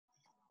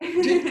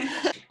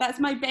That's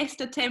my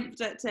best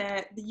attempt at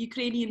the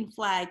Ukrainian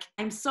flag.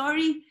 I'm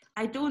sorry,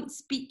 I don't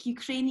speak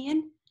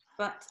Ukrainian,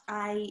 but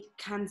I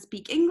can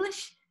speak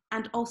English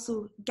and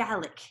also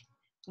Gaelic,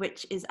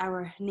 which is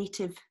our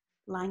native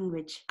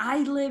language.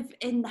 I live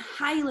in the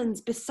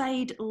Highlands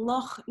beside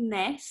Loch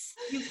Ness.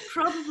 You've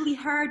probably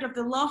heard of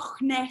the Loch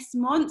Ness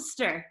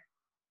Monster.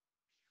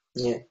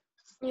 Yeah.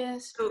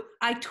 Yes. So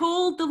I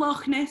told the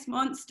Loch Ness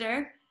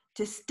Monster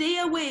to stay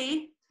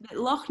away, that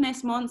Loch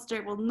Ness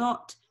Monster will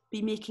not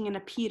be making an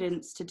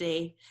appearance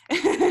today. Do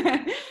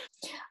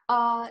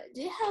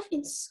you have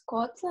in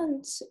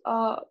Scotland?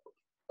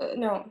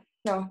 No.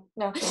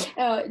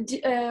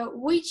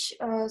 Which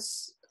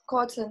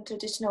Scotland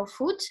traditional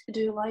food do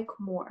you like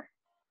more?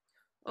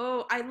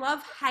 Oh, I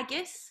love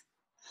haggis.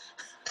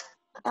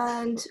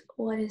 And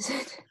what is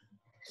it?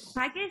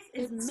 Haggis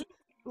is minced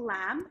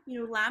lamb,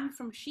 lamb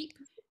from sheep.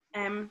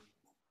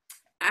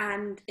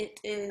 And it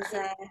is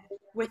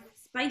with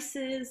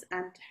spices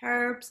and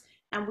herbs,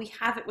 and we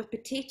have it with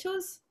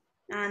potatoes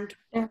and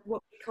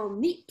what we call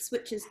neeps,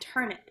 which is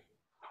turnip.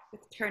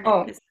 With turnip.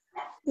 Oh.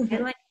 I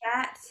like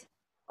that.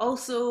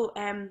 Also,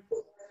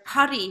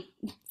 curry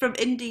from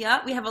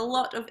India. We have a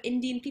lot of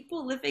Indian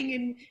people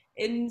living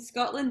in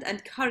Scotland,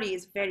 and curry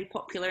is very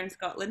popular in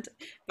Scotland.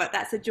 But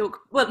that's a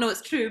joke. Well, no,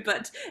 it's true,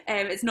 but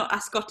it's not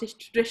a Scottish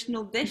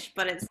traditional dish,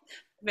 but it's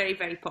very,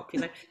 very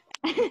popular.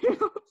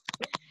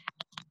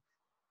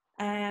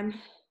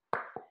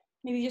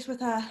 Maybe just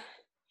with a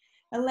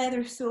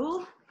leather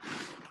sole.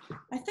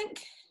 I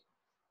think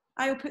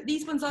I will put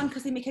these ones on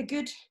because they make a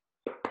good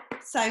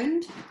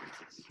sound.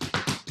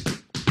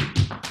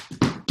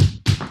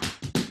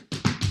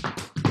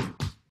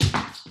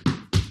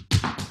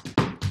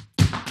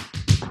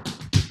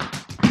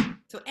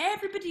 So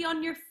everybody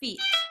on your feet.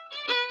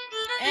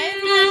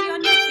 Everybody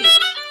on your feet.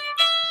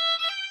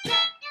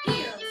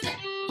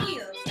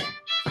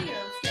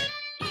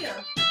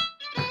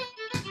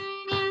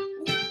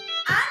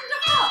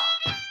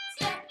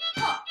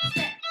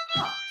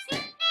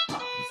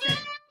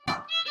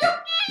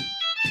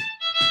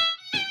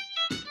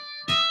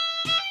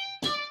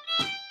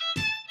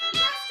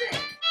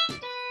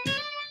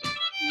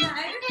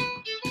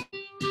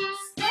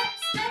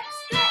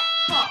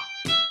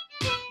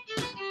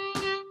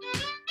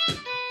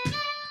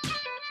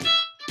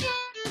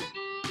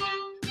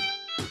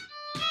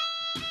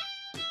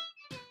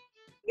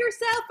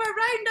 Yourself a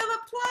round of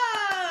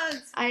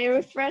applause. I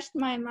refreshed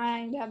my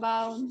mind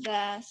about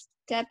the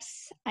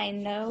steps I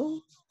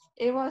know.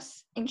 It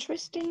was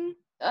interesting.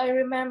 I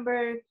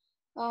remember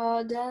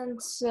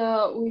dance,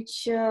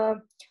 which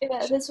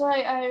that's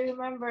why I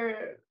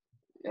remember.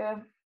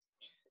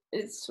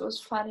 It was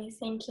funny.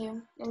 Thank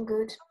you and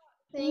good.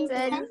 Thank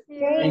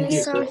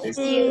you,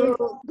 Sophie.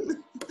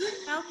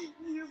 Well,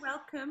 you're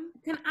welcome.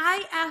 Can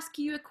I ask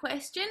you a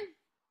question?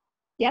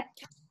 Yep.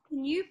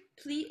 Can you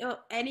please,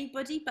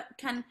 anybody, but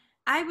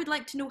I would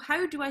like to know,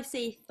 how do I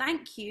say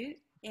thank you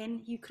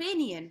in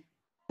Ukrainian?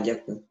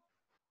 Дякую.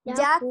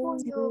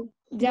 Дякую.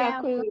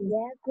 Дякую.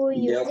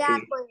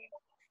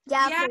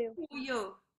 Дякую.